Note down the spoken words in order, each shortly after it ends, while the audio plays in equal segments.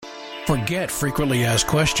Forget frequently asked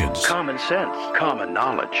questions. Common sense, common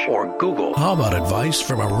knowledge, or Google. How about advice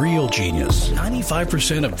from a real genius?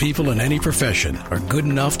 95% of people in any profession are good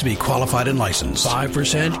enough to be qualified and licensed.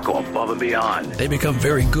 5% go above and beyond. They become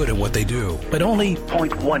very good at what they do, but only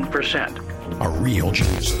 0.1% are real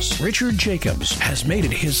geniuses. Richard Jacobs has made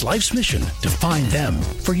it his life's mission to find them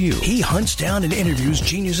for you. He hunts down and interviews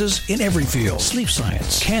geniuses in every field: sleep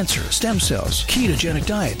science, cancer, stem cells, ketogenic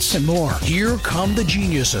diets, and more. Here come the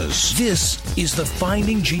geniuses. This is the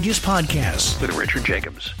Finding Genius Podcast with Richard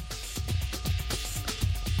Jacobs.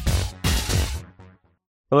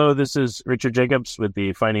 Hello, this is Richard Jacobs with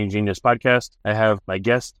the Finding Genius Podcast. I have my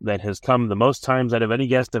guest that has come the most times out of any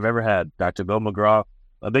guest I've ever had, Dr. Bill McGraw.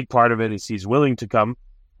 A big part of it is he's willing to come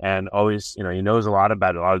and always, he knows a lot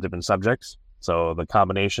about a lot of different subjects. So the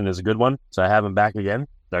combination is a good one. So I have him back again,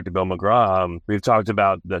 Dr. Bill McGraw. We've talked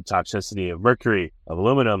about the toxicity of mercury, of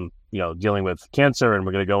aluminum, dealing with cancer, and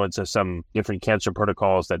we're going to go into some different cancer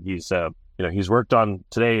protocols that he's worked on.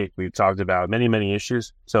 Today, we've talked about many, many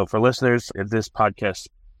issues. So for listeners, if this podcast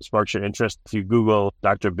sparks your interest, if you Google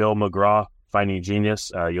Dr. Bill McGraw, Finding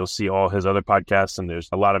Genius, you'll see all his other podcasts, and there's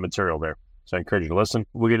a lot of material there. So I encourage you to listen.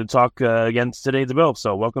 We're going to talk again today to Bill.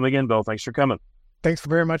 So welcome again, Bill. Thanks for coming. Thanks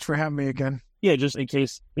very much for having me again. Yeah, just in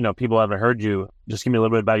case, people haven't heard you, just give me a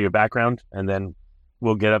little bit about your background, and then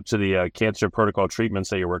we'll get up to the cancer protocol treatments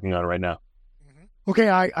that you're working on right now.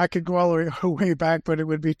 Okay, I could go all the way back, but it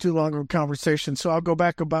would be too long of a conversation. So I'll go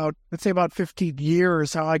back about 15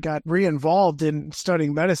 years, how I got re-involved in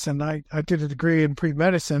studying medicine. I did a degree in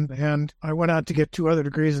pre-medicine, and I went on to get 2 other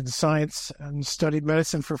degrees in science and studied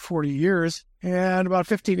medicine for 40 years. And about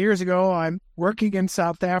 15 years ago, I'm working in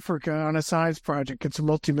South Africa on a science project. It's a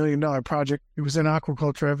multi-million-dollar project. It was in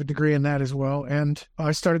aquaculture. I have a degree in that as well. And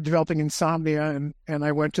I started developing insomnia, and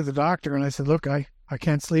I went to the doctor, and I said, look, I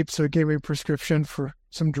can't sleep, so he gave me a prescription for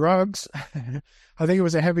some drugs. I think it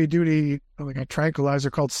was a heavy-duty, a tranquilizer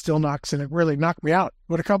called Stilnox, and it really knocked me out.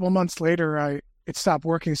 But a couple of months later, it stopped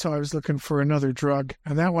working, so I was looking for another drug.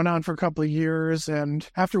 And that went on for a couple of years, and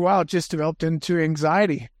after a while, it just developed into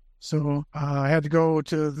anxiety. So I had to go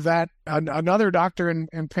to another doctor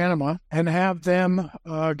in Panama and have them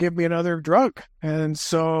give me another drug. And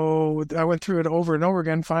so I went through it over and over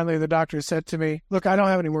again. Finally, the doctor said to me, look, I don't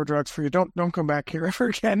have any more drugs for you. Don't come back here ever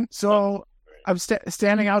again. So I'm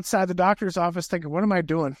standing outside the doctor's office thinking, what am I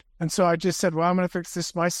doing? And so I just said, well, I'm going to fix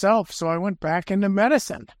this myself. So I went back into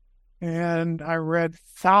medicine. And I read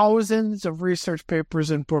thousands of research papers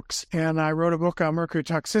and books. And I wrote a book on mercury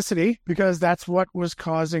toxicity because that's what was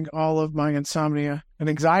causing all of my insomnia and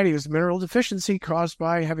anxiety. It was mineral deficiency caused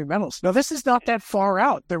by heavy metals. Now, this is not that far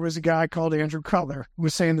out. There was a guy called Andrew Cutler who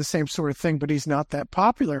was saying the same sort of thing, but he's not that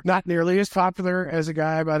popular. Not nearly as popular as a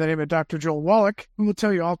guy by the name of Dr. Joel Wallach, who will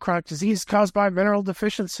tell you all chronic disease is caused by mineral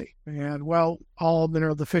deficiency. And, all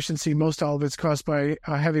mineral deficiency, most all of it's caused by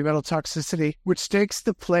heavy metal toxicity, which takes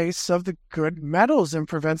the place of the good metals and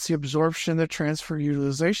prevents the absorption, the transfer,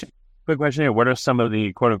 utilization. Quick question here. What are some of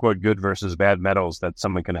the quote-unquote good versus bad metals that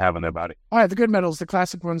someone can have in their body? All right, the good metals, the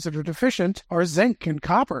classic ones that are deficient, are zinc and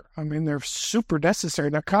copper. I mean, they're super necessary.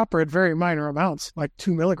 Now, copper at very minor amounts, like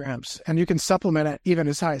 2 milligrams, and you can supplement it even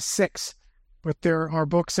as high as 6. But there are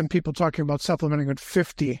books and people talking about supplementing with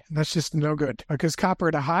 50. And that's just no good because copper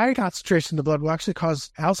at a high concentration in the blood will actually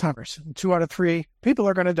cause Alzheimer's. 2 out of 3 people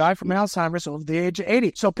are going to die from Alzheimer's over the age of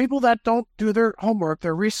 80. So people that don't do their homework,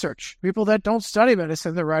 their research, people that don't study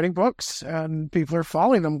medicine, they're writing books and people are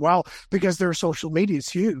following them. Well, because their social media is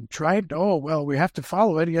huge, right? Oh, well, we have to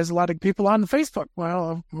follow it. He has a lot of people on Facebook.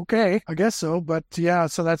 Well, okay, I guess so. But yeah,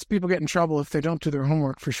 so that's people get in trouble if they don't do their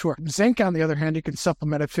homework for sure. Zinc, on the other hand, you can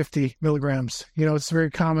supplement at 50 milligrams. It's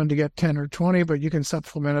very common to get 10 or 20, but you can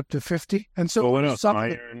supplement up to 50. And so what else?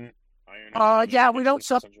 Iron.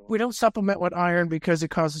 We don't supplement with iron because it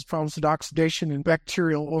causes problems with oxidation and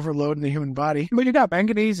bacterial overload in the human body. But you got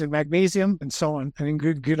manganese and magnesium and so on. I mean,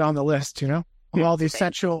 good on the list, of all the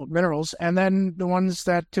essential minerals. And then the ones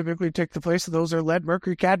that typically take the place of those are lead,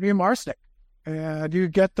 mercury, cadmium, arsenic. And you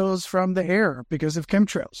get those from the air because of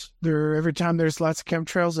chemtrails. Every time there's lots of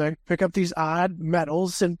chemtrails, they pick up these odd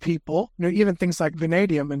metals in people. Even things like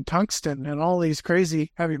vanadium and tungsten and all these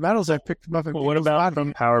crazy heavy metals. I picked them up in people's what about body.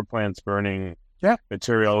 From power plants burning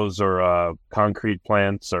materials or concrete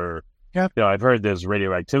plants or... Yeah. I've heard there's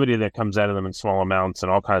radioactivity that comes out of them in small amounts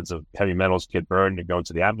and all kinds of heavy metals get burned and go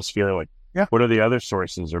into the atmosphere. What are the other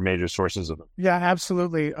sources or major sources of them? Yeah,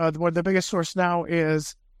 absolutely. One of the biggest source now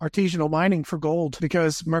is artisanal mining for gold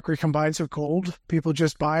because mercury combines with gold. People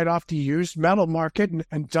just buy it off the used metal market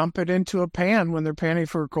and dump it into a pan when they're panning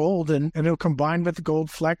for gold, and it'll combine with the gold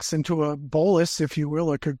flecks into a bolus, if you will,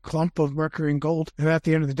 like a clump of mercury and gold. And at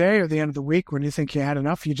the end of the day or the end of the week, when you think you had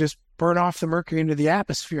enough, you just burn off the mercury into the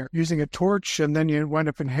atmosphere using a torch, and then you wind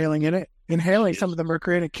up inhaling some of the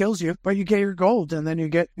mercury, and it kills you, but you get your gold, and then you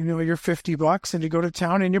get, your $50 and you go to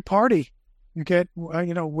town and you party. You get,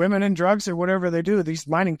 women and drugs or whatever they do. These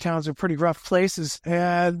mining towns are pretty rough places.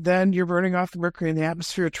 And then you're burning off the mercury in the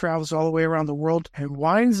atmosphere. It travels all the way around the world and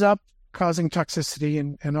winds up causing toxicity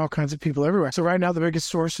and all kinds of people everywhere. So right now, the biggest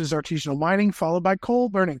source is artisanal mining, followed by coal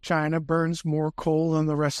burning. China burns more coal than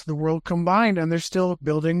the rest of the world combined, and they're still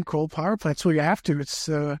building coal power plants. Well, you have to. It's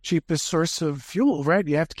the cheapest source of fuel, right?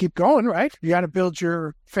 You have to keep going, right? You got to build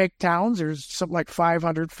your fake towns. There's something like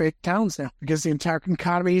 500 fake towns now because the entire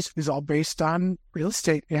economy is all based on real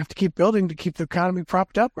estate. You have to keep building to keep the economy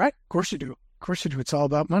propped up, right? Of course you do. Of course you do. It's all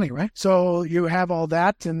about money, right? So you have all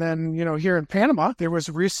that. And then, here in Panama, there was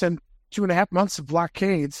a recent 2.5 months of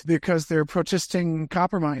blockades because they're protesting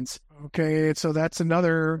copper mines. Okay, so that's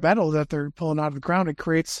another metal that they're pulling out of the ground. It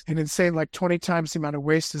creates an insane, 20 times the amount of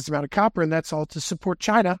waste as the amount of copper, and that's all to support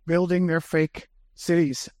China building their fake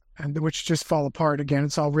cities, and which just fall apart again.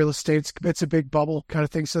 It's all real estate. It's a big bubble kind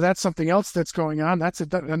of thing. So that's something else that's going on. That's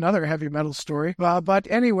another heavy metal story. But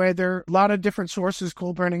anyway, there are a lot of different sources.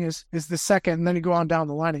 Coal burning is the second. And then you go on down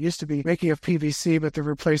the line. It used to be making of PVC, but they're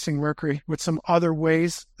replacing mercury with some other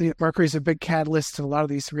ways. The mercury is a big catalyst in a lot of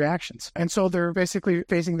these reactions. And so they're basically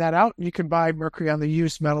phasing that out. You can buy mercury on the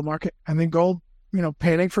used metal market, and then gold,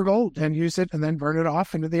 panning for gold, and use it and then burn it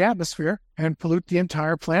off into the atmosphere and pollute the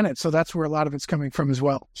entire planet. So that's where a lot of it's coming from as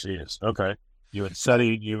well. Jeez. Okay. You had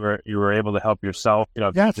studied, you were able to help yourself,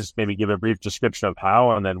 Yes. Just maybe give a brief description of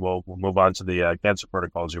how, and then we'll move on to the cancer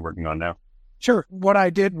protocols you're working on now. Sure. What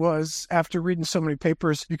I did was, after reading so many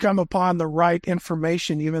papers, you come upon the right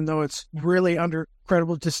information, even though it's really under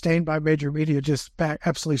incredible disdain by major media, just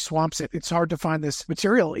absolutely swamps it. It's hard to find this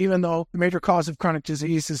material, even though the major cause of chronic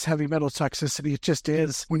disease is heavy metal toxicity. It just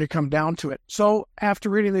is when you come down to it. So after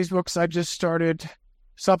reading these books, I just started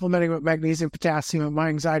supplementing with magnesium, potassium, and my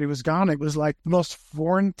anxiety was gone. It was like the most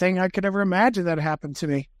foreign thing I could ever imagine that happened to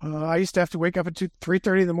me. I used to have to wake up at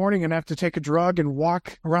 3:30 in the morning and have to take a drug and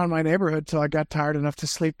walk around my neighborhood till I got tired enough to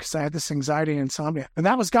sleep because I had this anxiety and insomnia. And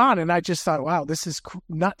that was gone. And I just thought, wow, this is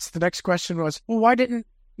nuts. The next question was, well, why didn't,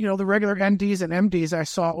 the regular NDs and MDs I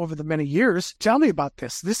saw over the many years tell me about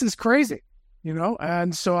this? This is crazy.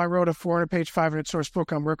 And so I wrote a 400-page, 500-source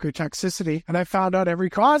book on mercury toxicity, and I found out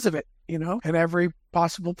every cause of it, and every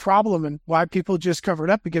possible problem and why people just cover it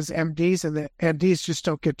up because MDs and the NDs just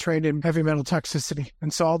don't get trained in heavy metal toxicity.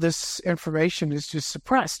 And so all this information is just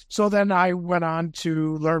suppressed. So then I went on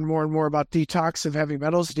to learn more and more about detox of heavy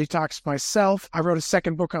metals, detox myself. I wrote a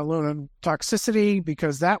second book on aluminum toxicity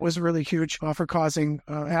because that was really huge for causing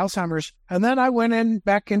Alzheimer's. And then I went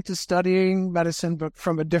back into studying medicine, but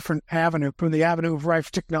from a different avenue, from the avenue of rife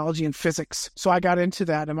technology and physics. So I got into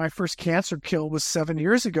that. And my first cancer kill was 7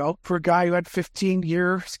 years ago for a guy who had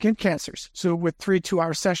 15-year skin cancers. So with 3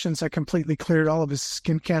 2-hour sessions, I completely cleared all of his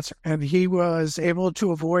skin cancer. And he was able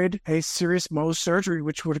to avoid a serious Mohs surgery,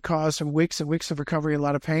 which would have caused him weeks and weeks of recovery, a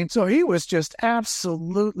lot of pain. So he was just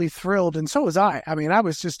absolutely thrilled. And so was I. I mean, I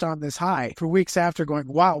was just on this high for weeks after going,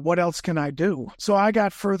 wow, what else can I do? So I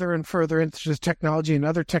got further and further into this technology and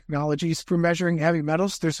other technologies for measuring heavy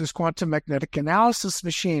metals. There's this quantum magnetic analysis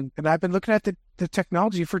machine. And I've been looking at the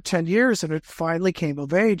technology for 10 years, and it finally came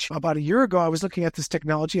of age. About a year ago, I was looking at this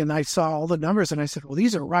technology and I saw all the numbers and I said, well,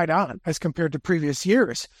 these are right on as compared to previous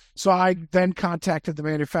years. So I then contacted the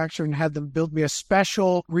manufacturer and had them build me a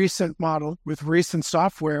special recent model with recent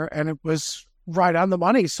software, and it was right on the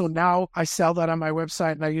money. So now I sell that on my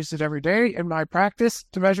website and I use it every day in my practice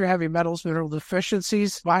to measure heavy metals, mineral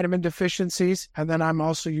deficiencies, vitamin deficiencies. And then I'm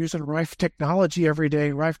also using Rife technology every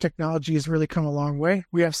day. Rife technology has really come a long way.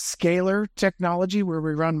 We have scalar technology where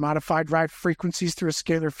we run modified Rife frequencies through a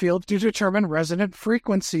scalar field to determine resonant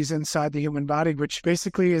frequencies inside the human body, which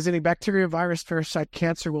basically is any bacteria, virus, parasite,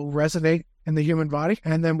 cancer will resonate in the human body.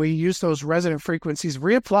 And then we use those resonant frequencies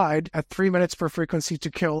reapplied at 3 minutes per frequency to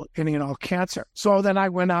kill any and all cancer. So then I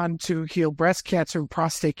went on to heal breast cancer and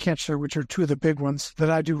prostate cancer, which are two of the big ones that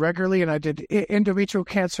I do regularly. And I did endometrial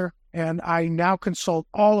cancer. And I now consult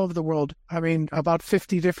all over the world. I mean, about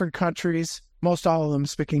 50 different countries. Most all of them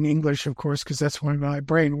speaking English, of course, because that's where my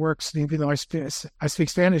brain works, even though I speak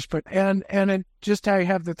Spanish. But and it just I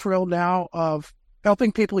have the thrill now of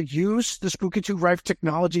helping people use the Spooky 2 Rife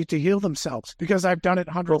technology to heal themselves, because I've done it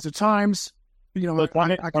hundreds of times.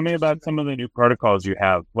 Tell me about some of the new protocols you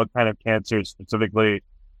have. What kind of cancers specifically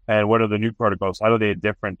And what are the new protocols? How are they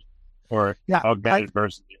different or augmented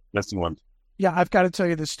versus the existing ones? Yeah, I've got to tell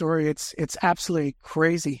you the story. It's absolutely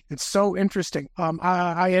crazy. It's so interesting.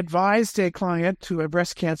 I advised a client who had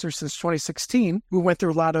breast cancer since 2016, who went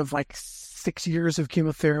through a lot of 6 years of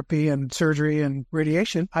chemotherapy and surgery and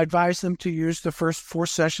radiation. I advised them to use the first 4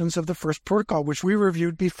 sessions of the first protocol, which we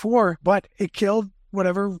reviewed before, but it killed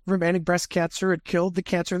whatever remaining breast cancer. It killed the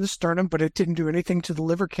cancer in the sternum, but it didn't do anything to the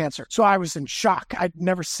liver cancer. So I was in shock. I'd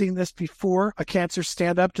never seen this before, a cancer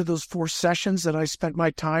stand up to those 4 sessions that I spent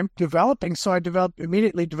my time developing. So I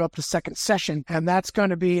immediately developed a second session, and that's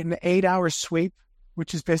going to be an 8-hour sweep,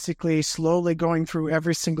 which is basically slowly going through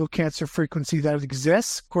every single cancer frequency that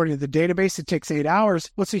exists. According to the database, it takes 8 hours.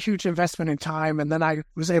 Well, it's a huge investment in time. And then I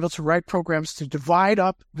was able to write programs to divide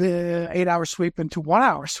up the 8-hour sweep into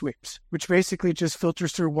 1-hour sweeps, which basically just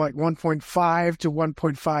filters through 1.5 to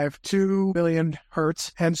 1.52 million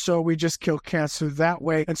hertz. And so we just kill cancer that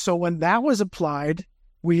way. And so when that was applied,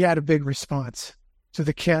 we had a big response to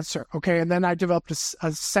the cancer. Okay. And then I developed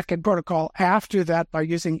a second protocol after that by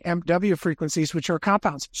using MW frequencies, which are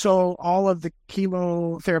compounds. So all of the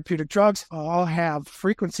chemotherapeutic drugs all have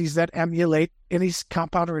frequencies that emulate any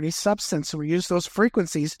compound or any substance. So we use those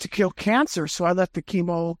frequencies to kill cancer. So I let the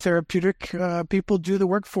chemotherapeutic people do the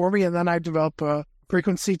work for me. And then I develop a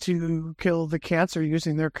frequency to kill the cancer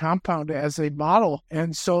using their compound as a model.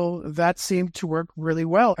 And so that seemed to work really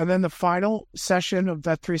well. And then the final session of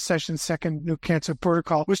that 3-session second new cancer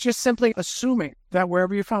protocol was just simply assuming that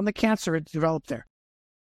wherever you found the cancer, it developed there.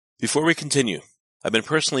 Before we continue, I've been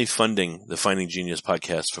personally funding the Finding Genius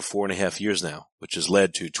podcast for 4.5 years now, which has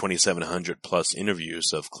led to 2,700 plus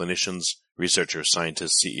interviews of clinicians, researchers,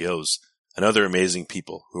 scientists, CEOs, and other amazing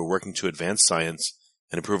people who are working to advance science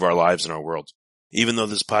and improve our lives and our world. Even though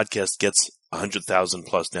this podcast gets 100,000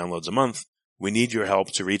 plus downloads a month, we need your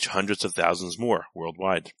help to reach hundreds of thousands more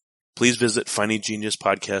worldwide. Please visit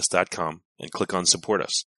findinggeniuspodcast.com and click on Support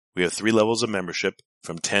Us. We have 3 levels of membership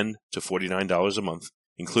from $10 to $49 a month,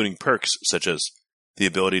 including perks such as the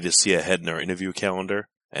ability to see ahead in our interview calendar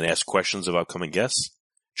and ask questions of upcoming guests,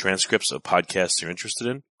 transcripts of podcasts you're interested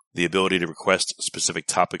in, the ability to request specific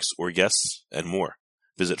topics or guests, and more.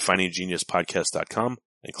 Visit findinggeniuspodcast.com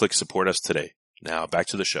and click Support Us today. Now, back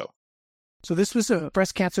to the show. So this was a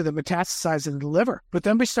breast cancer that metastasized in the liver. But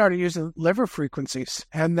then we started using liver frequencies,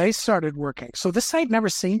 and they started working. So this I'd never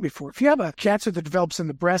seen before. If you have a cancer that develops in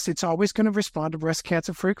the breast, it's always going to respond to breast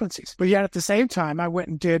cancer frequencies. But yet at the same time, I went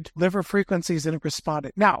and did liver frequencies, and it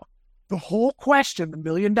responded. Now, the whole question, the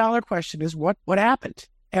million-dollar question is what happened?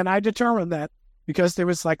 And I determined that because there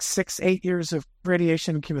was 6-8 years of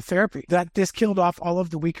radiation and chemotherapy, that this killed off all of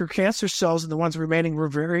the weaker cancer cells, and the ones remaining were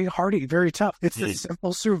very hardy, very tough. It's the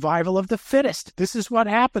simple survival of the fittest. This is what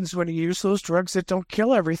happens when you use those drugs that don't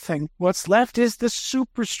kill everything. What's left is the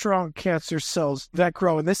super strong cancer cells that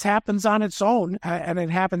grow, and this happens on its own, and it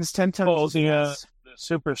happens 10 times. Well, the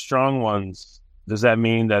super strong ones, does that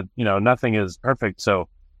mean that, nothing is perfect? So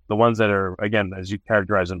the ones that are, again, as you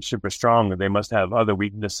characterize them, super strong, they must have other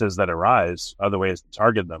weaknesses that arise, other ways to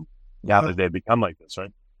target them. Now that they become like this,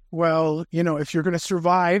 right? Well, if you're going to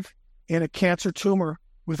survive in a cancer tumor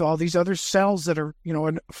with all these other cells that are,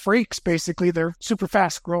 and freaks, basically, they're super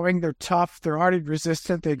fast growing, they're tough, they're already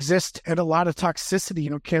resistant, they exist at a lot of toxicity.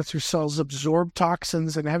 Cancer cells absorb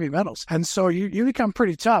toxins and heavy metals. And so you become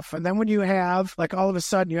pretty tough. And then when you have, all of a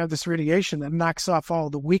sudden, you have this radiation that knocks off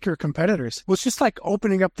all the weaker competitors. Well, it's just like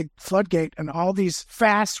opening up the floodgate, and all these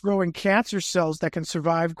fast growing cancer cells that can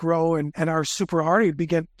survive, grow, and are super hardy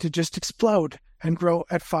begin to just explode and grow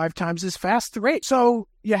at 5 times as fast the rate. So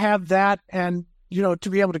you have that, and to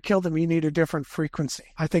be able to kill them, you need a different frequency.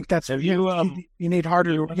 I think that's you need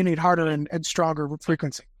harder and stronger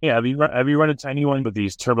frequency. Yeah, have you run into anyone with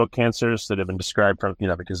these turbo cancers that have been described from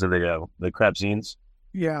because of the Krebsines?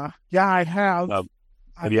 Yeah, I have.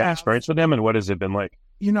 Have you had experience with them, and what has it been like?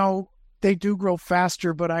 They do grow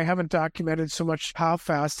faster, but I haven't documented so much how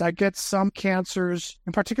fast. I get some cancers,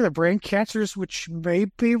 in particular brain cancers, which may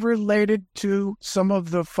be related to some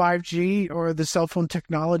of the 5G or the cell phone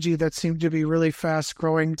technology that seem to be really fast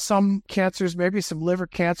growing. Some cancers, maybe some liver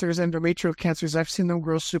cancers, endometrial cancers, I've seen them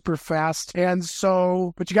grow super fast. And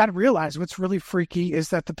so, but you got to realize what's really freaky is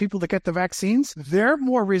that the people that get the vaccines, they're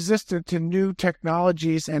more resistant to new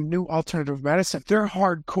technologies and new alternative medicine. They're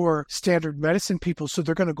hardcore standard medicine people, so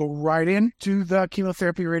they're going to go right into the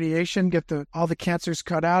chemotherapy radiation, get all the cancers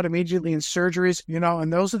cut out immediately in surgeries,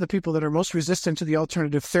 and those are the people that are most resistant to the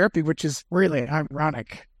alternative therapy, which is really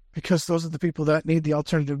ironic because those are the people that need the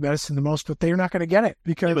alternative medicine the most, but they're not going to get it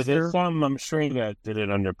because there's some, I'm sure, that did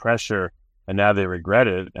it under pressure and now they regret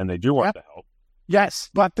it and they do want the help. Yes,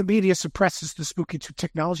 but the media suppresses the SpookyTube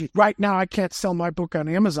technology. Right now, I can't sell my book on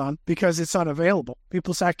Amazon because it's unavailable.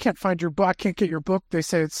 People say, I can't find your book. I can't get your book. They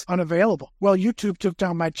say it's unavailable. Well, YouTube took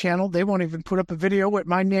down my channel. They won't even put up a video with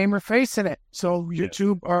my name or face in it. So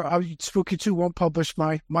YouTube or SpookyTube won't publish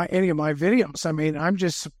any of my videos. I mean,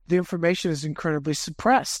 the information is incredibly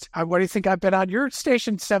suppressed. What do you think? I've been on your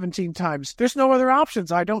station 17 times. There's no other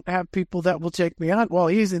options. I don't have people that will take me on. Well,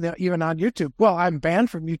 even on YouTube. Well, I'm banned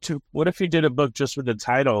from YouTube. What if you did a book just with the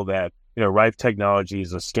title that, Rife Technology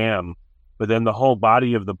is a scam, but then the whole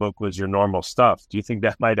body of the book was your normal stuff? Do you think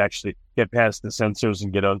that might actually get past the censors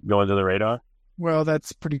and go under the radar? Well,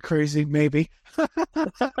 that's pretty crazy, maybe.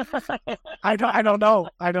 I don't know.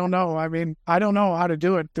 I mean, I don't know how to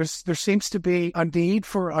do it. There seems to be a need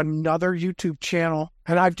for another YouTube channel,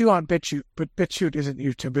 and I do on BitChute, but BitChute isn't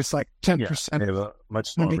YouTube. It's like 10%. Yeah, they have a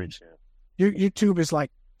much smaller reach. YouTube is like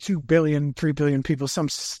 2 billion, 3 billion people, some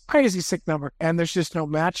crazy sick number, and there's just no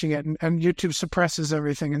matching it. And YouTube suppresses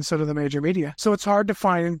everything, and so do the major media. So it's hard to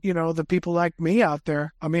find, the people like me out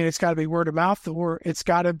there. I mean, it's got to be word of mouth, or it's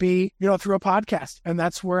got to be, through a podcast. And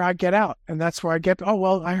that's where I get out. And that's where I get,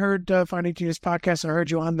 I heard Finding Genius podcast. I heard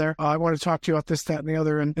you on there. I want to talk to you about this, that, and the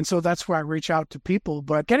other. And so that's where I reach out to people.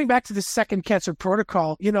 But getting back to the second cancer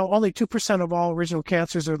protocol, only 2% of all original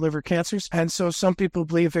cancers are liver cancers. And so some people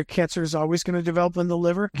believe that cancer is always going to develop in the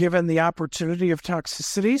liver, given the opportunity of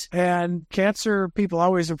toxicities. And cancer people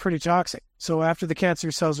always are pretty toxic. So after the cancer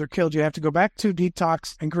cells are killed, you have to go back to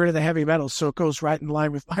detox and get rid of the heavy metals. So it goes right in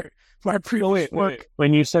line with my previous work.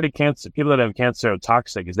 When you said people that have cancer are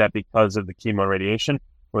toxic, is that because of the chemo radiation,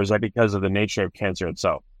 or is that because of the nature of cancer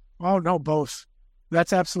itself? Oh, no, both.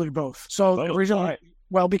 That's absolutely both. So originally,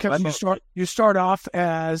 well, because you start off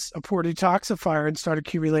as a poor detoxifier and start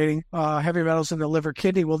accumulating heavy metals in the liver,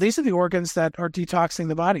 kidney. Well, these are the organs that are detoxing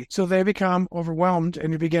the body. So they become overwhelmed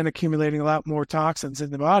and you begin accumulating a lot more toxins in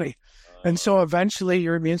the body. And so eventually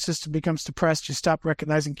your immune system becomes depressed. You stop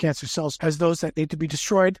recognizing cancer cells as those that need to be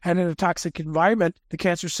destroyed. And in a toxic environment, the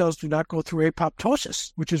cancer cells do not go through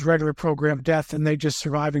apoptosis, which is regular programmed death, and they just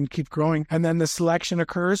survive and keep growing. And then the selection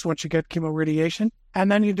occurs once you get chemoradiation.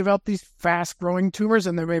 And then you develop these fast-growing tumors,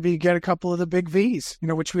 and then maybe you get a couple of the big Vs,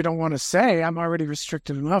 which we don't want to say. I'm already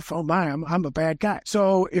restricted enough. Oh, my, I'm a bad guy.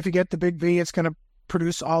 So if you get the big V, it's going to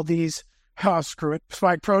produce all these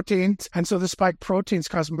spike proteins. And so the spike proteins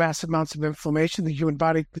cause massive amounts of inflammation, the human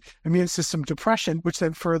body immune system depression, which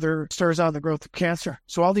then further stirs on the growth of cancer.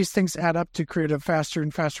 So all these things add up to create a faster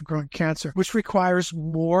and faster growing cancer, which requires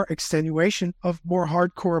more extenuation of more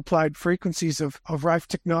hardcore applied frequencies of Rife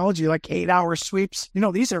technology, like 8-hour sweeps.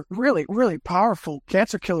 These are really, really powerful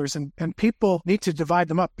cancer killers, and people need to divide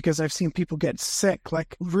them up, because I've seen people get sick,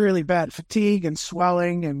 like really bad fatigue and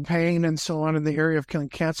swelling and pain and so on in the area of killing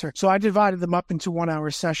cancer. So I divided them up into 1-hour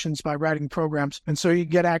sessions by writing programs. And so you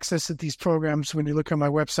get access to these programs when you look on my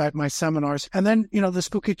website, my seminars. And then, the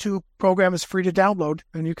SpookyTube program is free to download,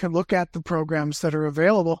 and you can look at the programs that are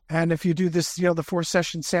available. And if you do this, the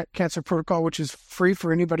 4-session cancer protocol, which is free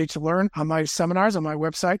for anybody to learn on my seminars, on my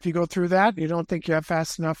website, if you go through that, you don't think you have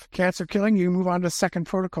fast enough cancer killing, you move on to the second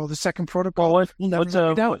protocol. The second protocol will never be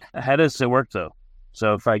done. How does it work, though?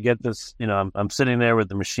 So if I get this, I'm sitting there with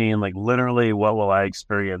the machine, like literally, what will I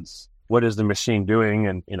experience? What is the machine doing?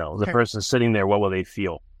 And, the person sitting there, what will they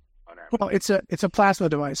feel? Well, it's a plasma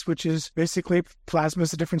device, which is basically plasma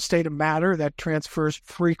is a different state of matter that transfers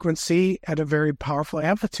frequency at a very powerful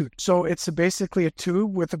amplitude. So it's basically a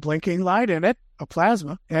tube with a blinking light in it, a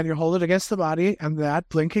plasma, and you hold it against the body, and that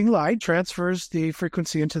blinking light transfers the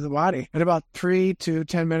frequency into the body at about 3 to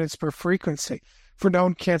 10 minutes per frequency. For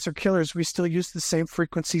known cancer killers, we still use the same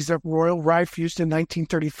frequencies that Royal Rife used in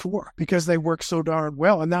 1934 because they work so darn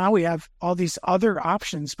well. And now we have all these other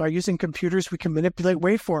options. By using computers, we can manipulate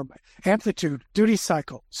waveform, amplitude, duty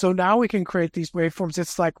cycle. So now we can create these waveforms.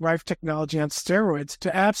 It's like Rife technology on steroids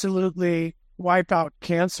to absolutely wipe out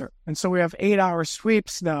cancer. And so we have 8-hour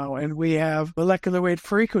sweeps now, and we have molecular weight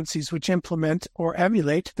frequencies which implement or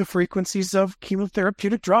emulate the frequencies of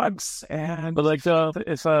chemotherapeutic drugs. And but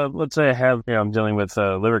if let's say I have, I'm dealing with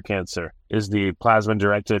liver cancer, is the plasma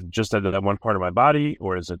directed just at that one part of my body,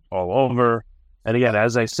 or is it all over? And again,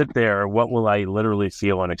 as I sit there, what will I literally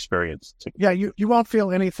feel and experience? Yeah, you won't feel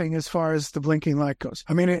anything as far as the blinking light goes.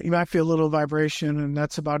 I mean, you might feel a little vibration, and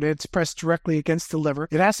that's about it. It's pressed directly against the liver.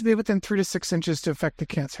 It has to be within 3 to 6 inches to affect the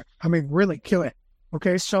cancer. I mean, really kill it.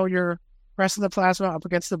 Okay, so you're pressing the plasma up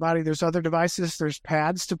against the body. There's other devices. There's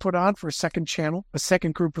pads to put on for a second channel, a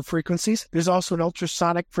second group of frequencies. There's also an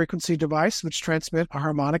ultrasonic frequency device, which transmits a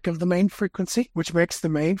harmonic of the main frequency, which makes the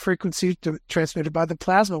main frequency transmitted by the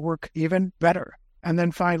plasma work even better. And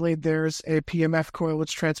then finally, there's a PMF coil,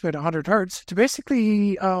 which transmits 100 hertz to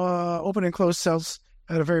basically open and close cells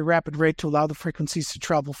at a very rapid rate to allow the frequencies to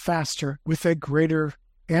travel faster with a greater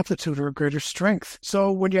amplitude or a greater strength. So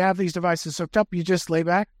when you have these devices hooked up, you just lay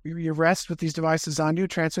back, you rest with these devices on you,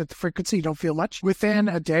 transmit the frequency, you don't feel much. Within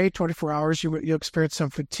a day, 24 hours, you'll experience some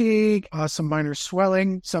fatigue, some minor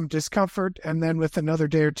swelling, some discomfort, and then with another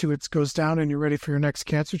day or two, it goes down and you're ready for your next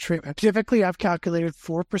cancer treatment. Typically, I've calculated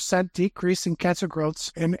 4% decrease in cancer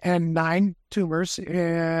growths and 9 tumors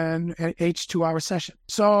in each 2-hour session.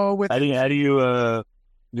 So with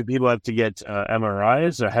do people have to get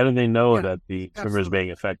MRIs, or how do they know that the tumor is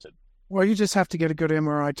being affected? Well, you just have to get a good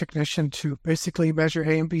MRI technician to basically measure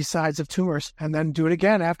A and B sides of tumors and then do it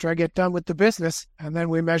again after I get done with the business. And then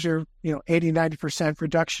we measure, 80, 90%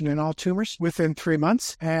 reduction in all tumors within 3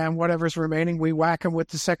 months. And whatever's remaining, we whack them with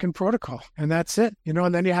the second protocol. And that's it.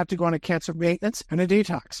 And then you have to go on a cancer maintenance and a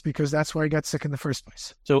detox because that's why you got sick in the first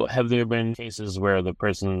place. So have there been cases where the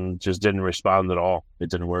person just didn't respond at all? It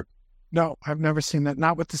didn't work? No, I've never seen that.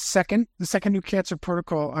 Not with the second new cancer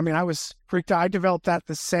protocol. I mean, I was freaked out. I developed that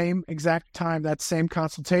the same exact time, that same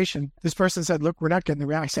consultation. This person said, look, we're not getting the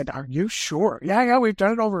reaction. I said, are you sure? Yeah, we've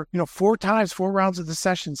done it over, 4 times, 4 rounds of the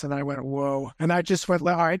sessions. And I went, whoa. And I just went,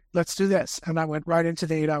 all right, let's do this. And I went right into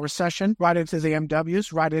the 8-hour session, right into the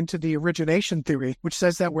MWs, right into the origination theory, which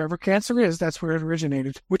says that wherever cancer is, that's where it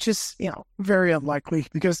originated, which is, very unlikely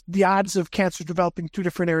because the odds of cancer developing 2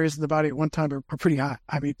 different areas in the body at one time are pretty high.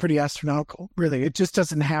 I mean, pretty astronomical, really. It just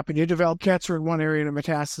doesn't happen. You develop cancer in one area and it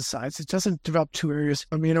metastasizes. It doesn't develop 2 areas.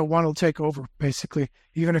 I mean, one will take over, basically,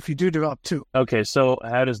 even if you do develop 2. Okay, so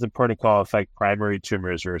how does the protocol affect primary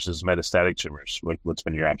tumors versus metastatic tumors? What's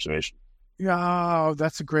been your observation? Oh,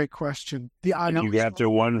 that's a great question. You go after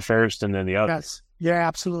one first and then the other. Yes. Yeah,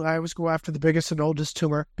 absolutely. I always go after the biggest and oldest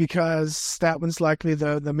tumor because that one's likely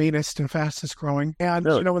the meanest and fastest growing. And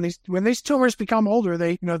really? when these tumors become older,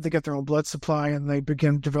 they get their own blood supply and they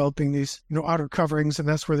begin developing these outer coverings, and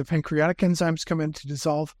that's where the pancreatic enzymes come in to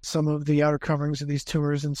dissolve some of the outer coverings of these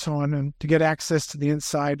tumors and so on, and to get access to the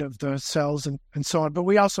inside of the cells and so on. But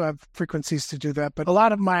we also have frequencies to do that. But a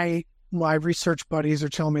lot of my research buddies are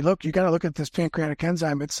telling me, look, you got to look at this pancreatic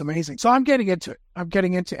enzyme. It's amazing. So I'm getting into it. I'm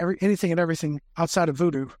getting into anything and everything outside of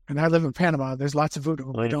voodoo. And I live in Panama. There's lots of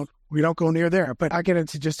voodoo. We don't go near there, but I get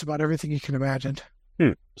into just about everything you can imagine.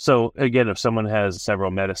 So again, if someone has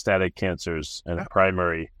several metastatic cancers and a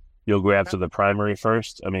primary, you'll go after the primary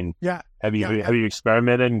first? I mean, have you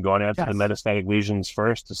experimented and gone after the metastatic lesions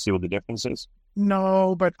first to see what the difference is?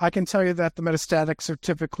 No, but I can tell you that the metastatics are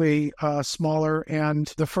typically smaller, and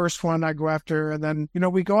the first one I go after, and then,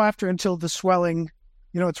 we go after until the swelling,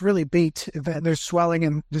 it's really beat. There's swelling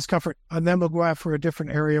and discomfort, and then we'll go after a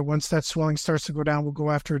different area. Once that swelling starts to go down, we'll go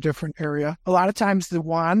after a different area. A lot of times the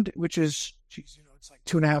wand, which is, it's like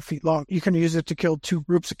 2.5 feet long. You can use it to kill 2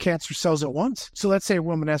 groups of cancer cells at once. So let's say a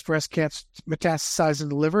woman has breast cancer metastasizing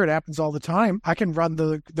the liver. It happens all the time. I can run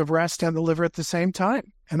the breast and the liver at the same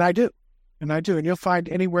time. And I do. And you'll find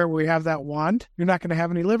anywhere where we have that wand, you're not going to have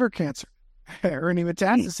any liver cancer or any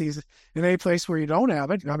metastases. In any place where you don't have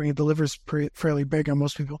it, I mean, the liver's fairly big on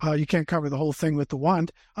most people. You can't cover the whole thing with the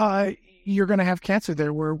wand. You're going to have cancer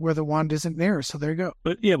there where the wand isn't near. So there you go.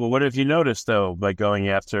 But what if you notice, though, by going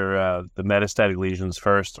after the metastatic lesions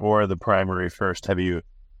first or the primary first? Have you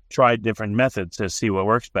tried different methods to see what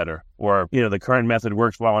works better? Or, the current method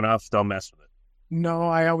works well enough, don't mess with it? No,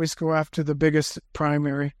 I always go after the biggest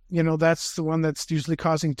primary. That's the one that's usually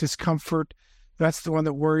causing discomfort. That's the one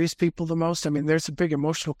that worries people the most. I mean, there's a big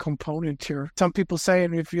emotional component here. Some people say,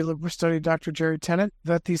 and if you study Dr. Jerry Tennant,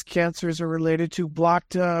 that these cancers are related to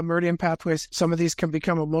blocked meridian pathways. Some of these can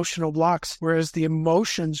become emotional blocks, whereas the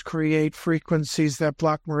emotions create frequencies that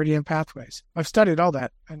block meridian pathways. I've studied all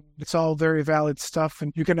that, and it's all very valid stuff.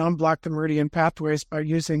 And you can unblock the meridian pathways by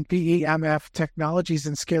using BEMF technologies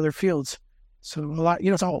and scalar fields. So a lot,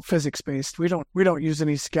 it's all physics based. We don't use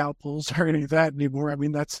any scalpels or any of that anymore. I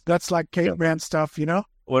mean, that's like caveman stuff,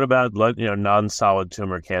 What about blood, non-solid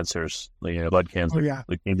tumor cancers, blood cancer,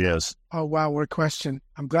 leukemias? Oh, wow, what a question.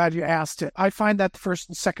 I'm glad you asked it. I find that the first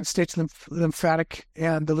and second stage lymphatic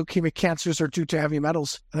and the leukemic cancers are due to heavy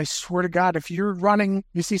metals. And I swear to God, if you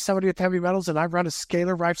see somebody with heavy metals and I run a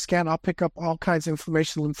scalar Rife scan, I'll pick up all kinds of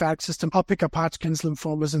inflammation in the lymphatic system. I'll pick up Hodgkin's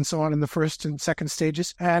lymphomas and so on in the first and second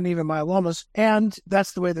stages, and even myelomas. And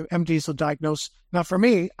that's the way the MDs will diagnose. Now, for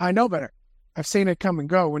me, I know better. I've seen it come and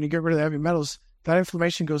go. When you get rid of the heavy metals, that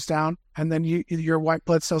inflammation goes down, and then your white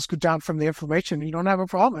blood cells go down from the inflammation, and you don't have a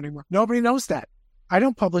problem anymore. Nobody knows that. I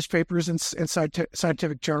don't publish papers in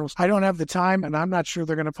scientific journals. I don't have the time, and I'm not sure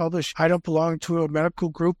they're going to publish. I don't belong to a medical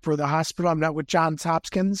group or the hospital. I'm not with Johns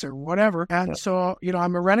Hopkins or whatever. And so,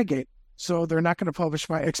 I'm a renegade. So they're not going to publish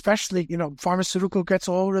especially, pharmaceutical gets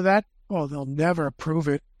a hold of that. Oh, they'll never approve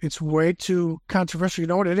it. It's way too controversial. You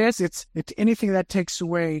know what it is? It's anything that takes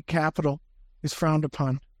away capital is frowned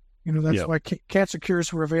upon. That's why cancer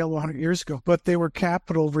cures were available 100 years ago, but they were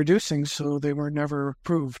capital reducing, so they were never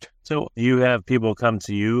approved. So you have people come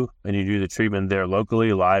to you and you do the treatment there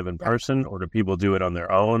locally, live in person, or do people do it on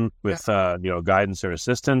their own with, guidance or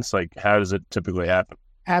assistance? Like, how does it typically happen?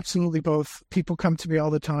 Absolutely both. People come to me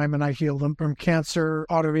all the time and I heal them from cancer,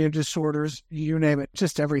 autoimmune disorders, you name it,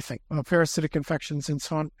 just everything, parasitic infections and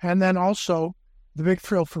so on. And then also, the big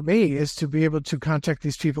thrill for me is to be able to contact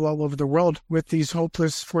these people all over the world with these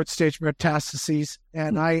hopeless fourth stage metastases.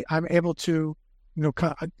 And I'm able to,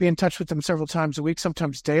 be in touch with them several times a week,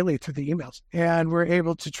 sometimes daily through the emails. And we're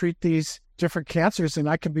able to treat these different cancers. And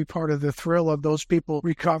I can be part of the thrill of those people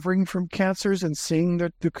recovering from cancers and seeing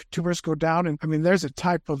the tumors go down. And there's a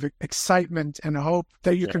type of excitement and hope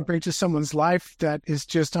that you can bring to someone's life that is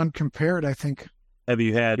just uncompared, I think. Have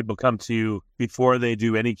you had people come to you before they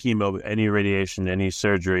do any chemo, any radiation, any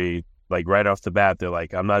surgery, like right off the bat, they're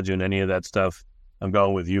like, I'm not doing any of that stuff. I'm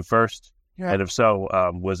going with you first? Yeah. And if so,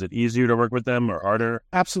 was it easier to work with them or harder?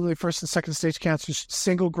 Absolutely. First and second stage cancers,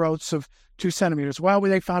 single growths of 2 centimeters. Well,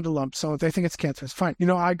 they found a lump, so they think it's cancer. It's fine.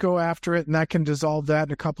 I go after it and I can dissolve that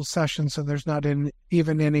in a couple sessions. So there's not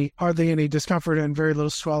hardly any discomfort and very little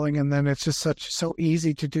swelling. And then it's just so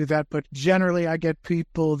easy to do that. But generally I get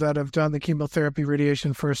people that have done the chemotherapy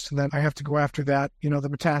radiation first, and then I have to go after that, the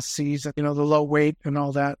metastases, the low weight and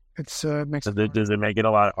all that. Does it make it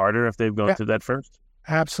a lot harder if they've gone through that first?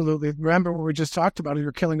 Absolutely. Remember what we just talked about,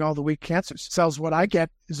 you're killing all the weak cancer cells. What I get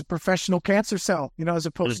is a professional cancer cell, as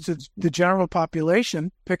opposed to the general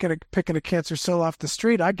population picking a cancer cell off the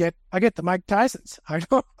street. I get the Mike Tysons.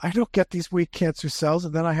 I don't get these weak cancer cells,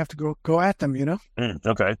 and then I have to go at them,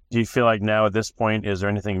 Okay. Do you feel like now at this point, is there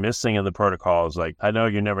anything missing in the protocols? Like, I know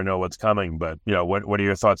you never know what's coming, but what are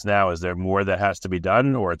your thoughts now? Is there more that has to be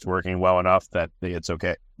done, or it's working well enough that it's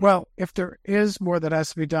okay? Well, if there is more that has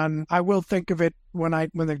to be done, I will think of it when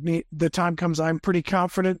the time comes. I'm pretty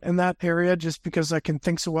confident in that area just because I can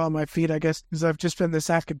think so well on my feet, I guess, because I've just been this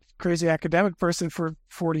crazy academic person for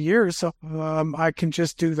 40 years. So I can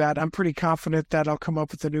just do that. I'm pretty confident that I'll come up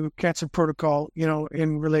with a new cancer protocol,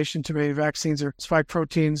 in relation to maybe vaccines or spike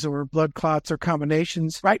proteins or blood clots or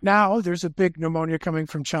combinations. Right now, there's a big pneumonia coming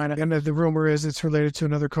from China, and the rumor is it's related to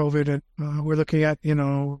another COVID, and we're looking at,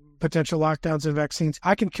 potential lockdowns and vaccines.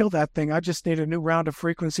 I can kill that thing. I just need a new round of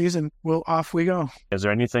frequencies and off we go. Is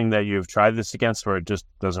there anything that you've tried this against where it just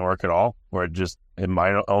doesn't work at all? Or it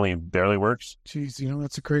might only barely works? Geez,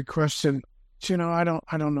 that's a great question. I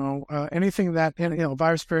don't know. Anything that,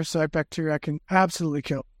 virus, parasite, bacteria, I can absolutely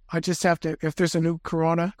kill. I just have to, if there's a new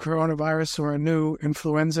coronavirus or a new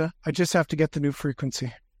influenza, I just have to get the new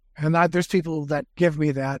frequency. And there's people that give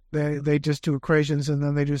me that. They just do equations and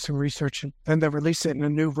then they do some research and then they release it in a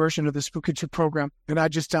new version of the SpookAgent program. And I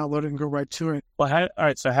just download it and go right to it. Well, all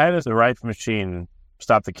right. So how does the Rife machine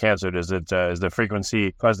stop the cancer? Does it is the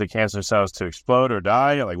frequency cause the cancer cells to explode or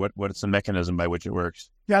die? Like what's the mechanism by which it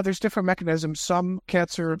works? Yeah, there's different mechanisms. Some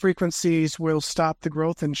cancer frequencies will stop the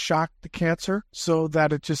growth and shock the cancer so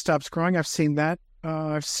that it just stops growing. I've seen that.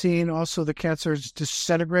 I've seen also the cancers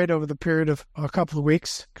disintegrate over the period of a couple of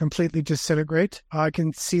weeks, completely disintegrate. I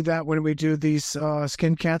can see that when we do these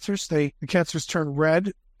skin cancers. The cancers turn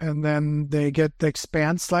red and then they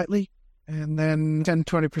expand slightly. And then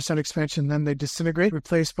 10-20% expansion, then they disintegrate,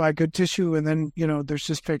 replaced by good tissue. And then, there's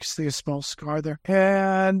just basically a small scar there.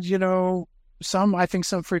 And, I think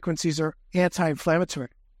some frequencies are anti-inflammatory.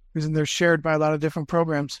 And they're shared by a lot of different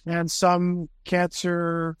programs. And some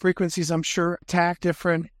cancer frequencies, I'm sure, attack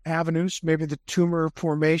different avenues, maybe the tumor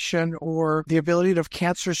formation or the ability of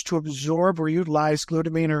cancers to absorb or utilize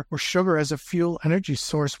glutamine or sugar as a fuel energy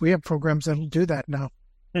source. We have programs that will do that now.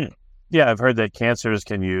 Yeah, I've heard that cancers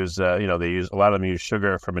can use, a lot of them use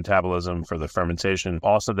sugar for metabolism, for the fermentation.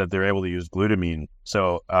 Also that they're able to use glutamine.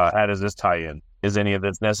 So how does this tie in? Is any of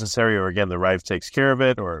this necessary, or again, the Rife takes care of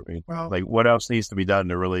it, or what else needs to be done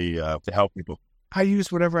to really to help people? I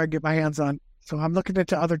use whatever I get my hands on. So I'm looking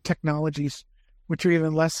into other technologies, which are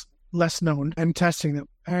even less known, and testing them.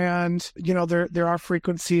 And, there are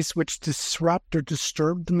frequencies which disrupt or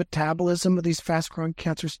disturb the metabolism of these fast-growing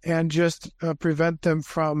cancers and just prevent them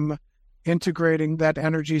from integrating that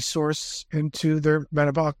energy source into their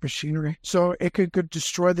metabolic machinery. So it could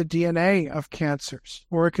destroy the DNA of cancers,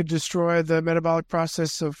 or it could destroy the metabolic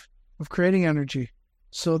process of creating energy.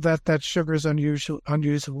 so that that sugar is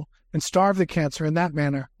unusable, and starve the cancer in that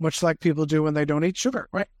manner, much like people do when they don't eat sugar,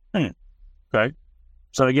 right? Okay.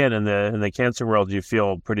 So again, in the cancer world, you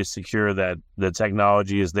feel pretty secure that the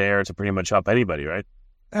technology is there to pretty much help anybody, right?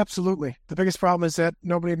 Absolutely. The biggest problem is that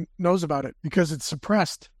nobody knows about it because it's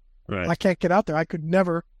suppressed. Right. I can't get out there. I could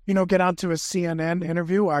never, get onto a CNN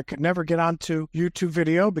interview. I could never get onto YouTube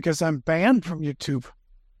video because I'm banned from YouTube.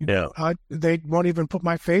 Yeah. They won't even put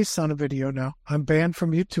my face on a video now. I'm banned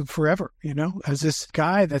from YouTube forever, as this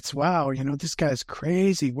guy that's, wow, this guy's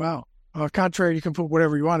crazy. Wow. Contrary, you can put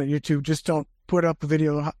whatever you want on YouTube. Just don't put up a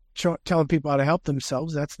video telling people how to help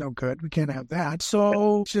themselves. That's no good. We can't have that.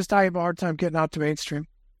 So it's just I have a hard time getting out to mainstream.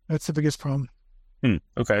 That's the biggest problem.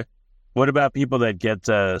 Okay. What about people that get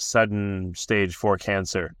sudden stage 4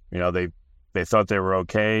 cancer? They thought they were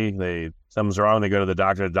okay. Something's wrong. They go to the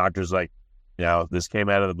doctor. The doctor's like, this came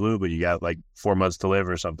out of the blue, but you got like 4 months to live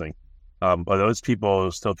or something. Are those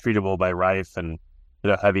people still treatable by Rife? And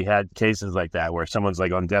have you had cases like that where someone's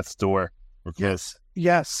like on death's door? Yes.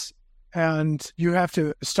 And you have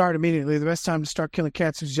to start immediately. The best time to start killing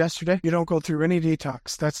cancer is yesterday. You don't go through any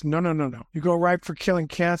detox. That's no. You go right for killing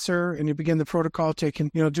cancer, and you begin the protocol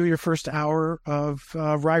taking, do your first hour of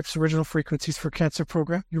Rife's original frequencies for cancer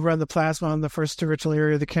program. You run the plasma on the first original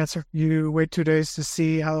area of the cancer. You wait 2 days to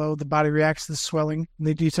see how the body reacts to the swelling, and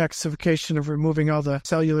the detoxification of removing all the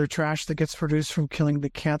cellular trash that gets produced from killing the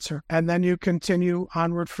cancer. And then you continue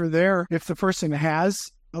onward from there. If the person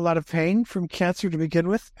has a lot of pain from cancer to begin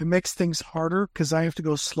with, it makes things harder because I have to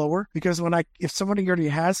go slower. Because if somebody already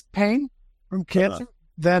has pain from cancer,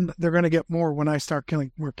 then they're going to get more when I start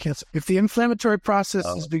killing more cancer. If the inflammatory process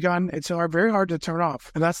has begun, it's very hard to turn off.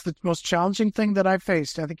 And that's the most challenging thing that I've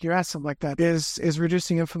faced. I think you asked something like that, is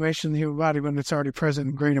reducing inflammation in the human body when it's already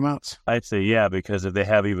present in great amounts. I'd say, yeah, because if they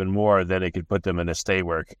have even more, then it could put them in a state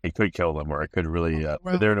where it could kill them, or it could really,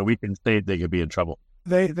 if they're in a weakened state, they could be in trouble.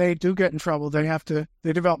 They do get in trouble. They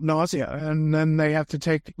develop nausea, and then they have to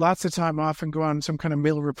take lots of time off and go on some kind of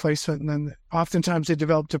meal replacement. And then oftentimes they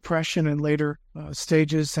develop depression in later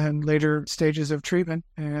stages of treatment.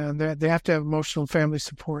 And they have to have emotional and family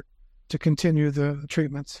support to continue the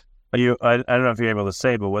treatments. I don't know if you're able to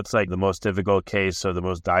say, but what's like the most difficult case or the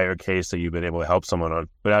most dire case that you've been able to help someone on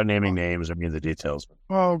without naming names or the details?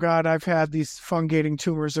 Oh, God, I've had these fungating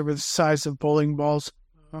tumors that were the size of bowling balls.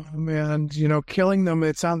 And, killing them,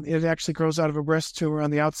 it actually grows out of a breast tumor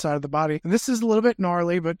on the outside of the body. And this is a little bit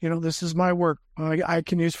gnarly, but, this is my work. I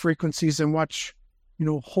can use frequencies and watch,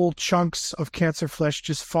 whole chunks of cancer flesh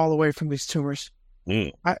just fall away from these tumors.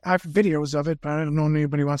 I have videos of it, but I don't know if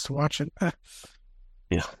anybody wants to watch it.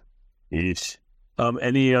 Yeah. Yeesh.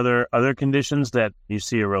 Any other conditions that you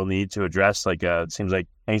see a real need to address? Like, it seems like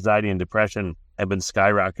anxiety and depression have been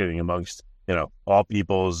skyrocketing amongst, all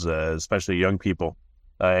peoples, especially young people.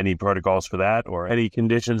 Any protocols for that, or any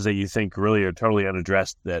conditions that you think really are totally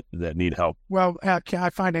unaddressed that need help? Well,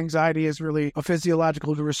 I find anxiety is really a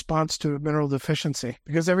physiological response to a mineral deficiency,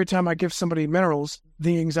 because every time I give somebody minerals,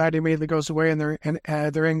 the anxiety immediately goes away, and their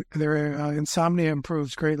insomnia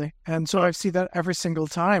improves greatly. And so I see that every single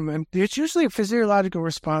time, and it's usually a physiological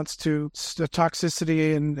response to the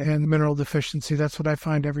toxicity and mineral deficiency. That's what I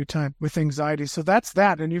find every time with anxiety. So that's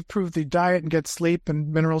that, and you've proved the diet and get sleep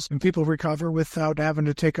and minerals, and people recover without having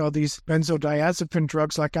to take all these benzodiazepine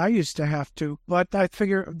drugs like I used to have to. But I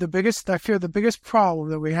fear the biggest problem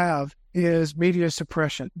that we have is media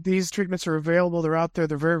suppression. These treatments are available. They're out there.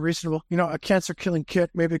 They're very reasonable. A cancer killing kit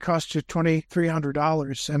maybe costs you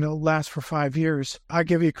 $2,300 and it'll last for 5 years. I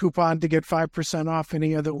give you a coupon to get 5% off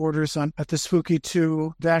any of the orders at the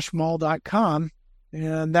spooky2-mall.com.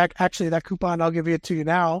 And that coupon, I'll give it to you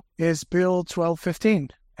now, is Bill 1215.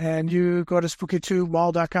 And you go to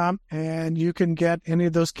spooky2mall.com and you can get any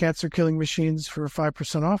of those cancer-killing machines for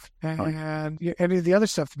 5% off. And any of the other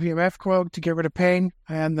stuff, the PMF coil to get rid of pain,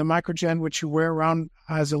 and the Microgen, which you wear around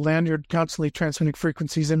as a lanyard, constantly transmitting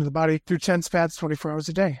frequencies into the body through 10 spats 24 hours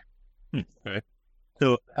a day. Okay.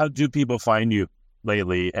 So how do people find you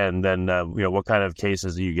lately? And then, what kind of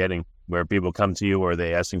cases are you getting where people come to you, or are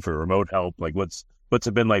they asking for remote help? Like what's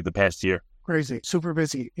it been like the past year? Crazy, super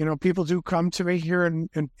busy. People do come to me here in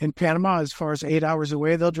Panama as far as 8 hours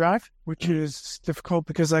away they'll drive, which is difficult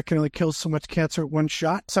because I can only kill so much cancer at one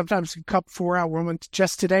shot. Sometimes a couple 4-hour woman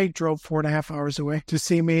just today drove 4.5 hours away to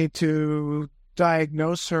see me to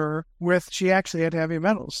diagnose her with, she actually had heavy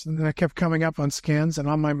metals. And then I kept coming up on scans and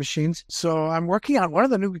on my machines. So I'm working on, one of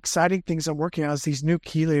the new exciting things I'm working on is these new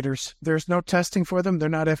chelators. There's no testing for them. They're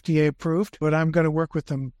not FDA approved, but I'm going to work with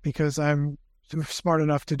them because I'm smart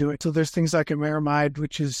enough to do it. So there's things like Amaramide,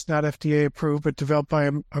 which is not FDA approved, but developed by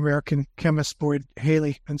an American chemist, Boyd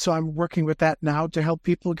Haley. And so I'm working with that now to help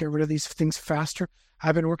people get rid of these things faster.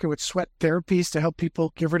 I've been working with sweat therapies to help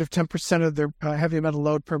people get rid of 10% of their heavy metal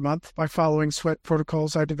load per month by following sweat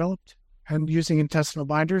protocols I developed and using intestinal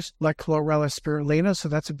binders like chlorella spirulina. So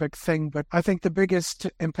that's a big thing. But I think the biggest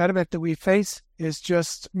impediment that we face is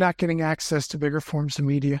just not getting access to bigger forms of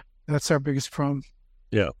media. That's our biggest problem.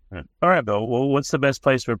 Yeah. All right, Bill. Well, what's the best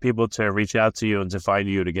place for people to reach out to you and to find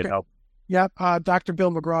you to get help? Yeah,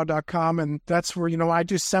 drbillmcgraw.com. And that's where, I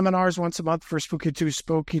do seminars once a month for Spooky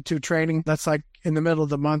 2 training. That's like in the middle of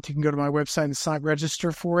the month. You can go to my website and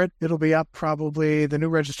register for it. It'll be up probably the new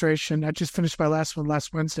registration. I just finished my last one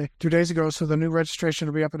last Wednesday, 2 days ago. So the new registration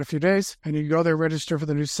will be up in a few days. And you can go there, register for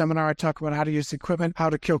the new seminar. I talk about how to use the equipment, how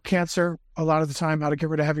to kill cancer, a lot of the time, how to get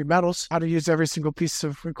rid of heavy metals, how to use every single piece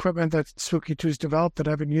of equipment that Spooky 2's developed that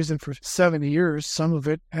I've been using for 70 years, some of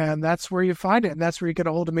it. And that's where you find it. And that's where you get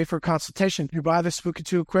a hold of me for a consultation. You buy the Spooky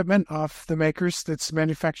 2 equipment off the makers that's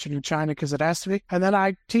manufactured in China because it has to be. And then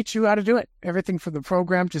I teach you how to do it. Everything from the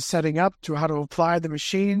program to setting up to how to apply the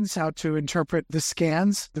machines, how to interpret the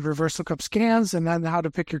scans, the reverse lookup scans, and then how to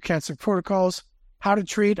pick your cancer protocols, how to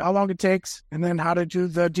treat, how long it takes, and then how to do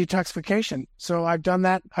the detoxification. So I've done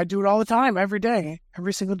that. I do it all the time, every day.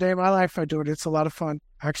 Every single day of my life, I do it. It's a lot of fun,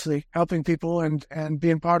 actually, helping people and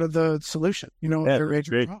being part of the solution, their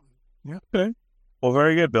major problem. Yeah. Okay. Well,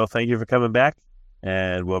 very good, Bill. Thank you for coming back.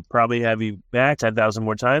 And we'll probably have you back 10,000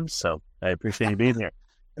 more times. So I appreciate you being here.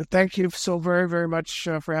 Thank you so very, very much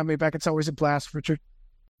for having me back. It's always a blast, Richard.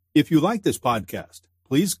 If you like this podcast,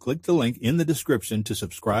 please click the link in the description to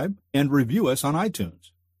subscribe and review us on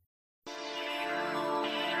iTunes.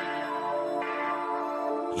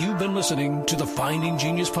 You've been listening to the Finding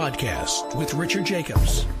Genius podcast with Richard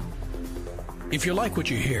Jacobs. If you like what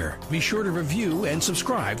you hear, be sure to review and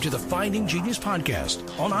subscribe to the Finding Genius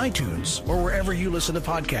podcast on iTunes or wherever you listen to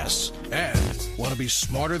podcasts. And want to be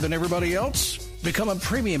smarter than everybody else? Become a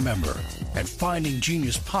premium member at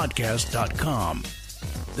findinggeniuspodcast.com.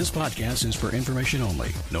 This podcast is for information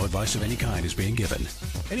only. No advice of any kind is being given.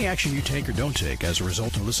 Any action you take or don't take as a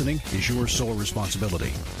result of listening is your sole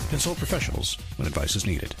responsibility. Consult professionals when advice is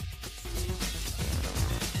needed.